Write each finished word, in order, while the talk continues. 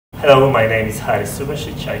Hello, my name is Haris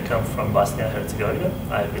Subasic. I come from Bosnia and Herzegovina.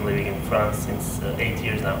 I've been living in France since 8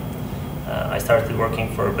 years now. I started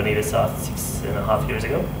working for Bonitasoft 6.5 years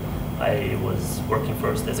ago. I was working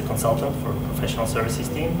first as a consultant for a professional services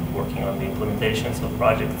team, working on the implementations of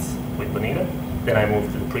projects with Bonita. Then I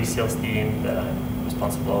moved to the pre-sales team that I'm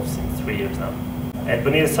responsible of since 3 years now. At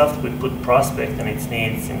Bonitasoft, we put prospect and its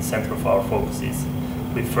needs in the center of our focuses.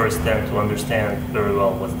 We first tend to understand very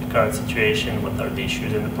well what's the current situation, what are the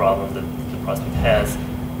issues and the problems that the prospect has,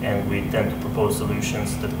 and we tend to propose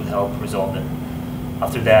solutions that could help resolve them.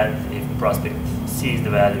 After that, if the prospect sees the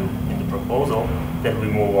value in the proposal, then we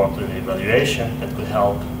move on to the evaluation that could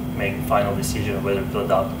help make the final decision whether to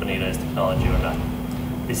adopt Bonita as technology or not.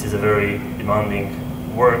 This is a very demanding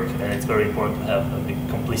work, and it's very important to have a big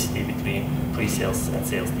complicity between pre-sales and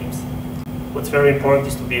sales teams. What's very important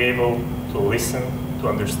is to be able to listen, to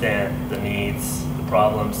understand the needs, the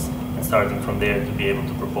problems, and starting from there to be able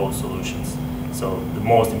to propose solutions. So the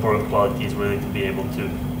most important quality is really to be able to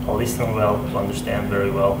listen well, to understand very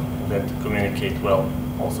well, and then to communicate well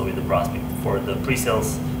also with the prospect. For the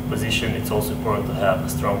pre-sales position, it's also important to have a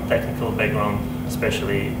strong technical background,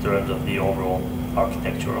 especially in terms of the overall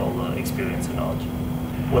architectural experience and knowledge.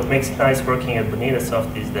 What makes it nice working at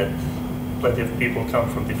Bonitasoft is that plenty of people come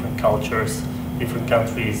from different cultures, different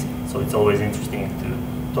countries, so it's always interesting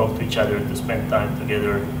to talk to each other, to spend time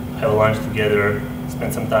together, have a lunch together,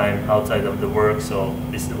 spend some time outside of the work, so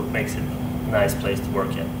this is what makes it a nice place to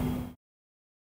work at.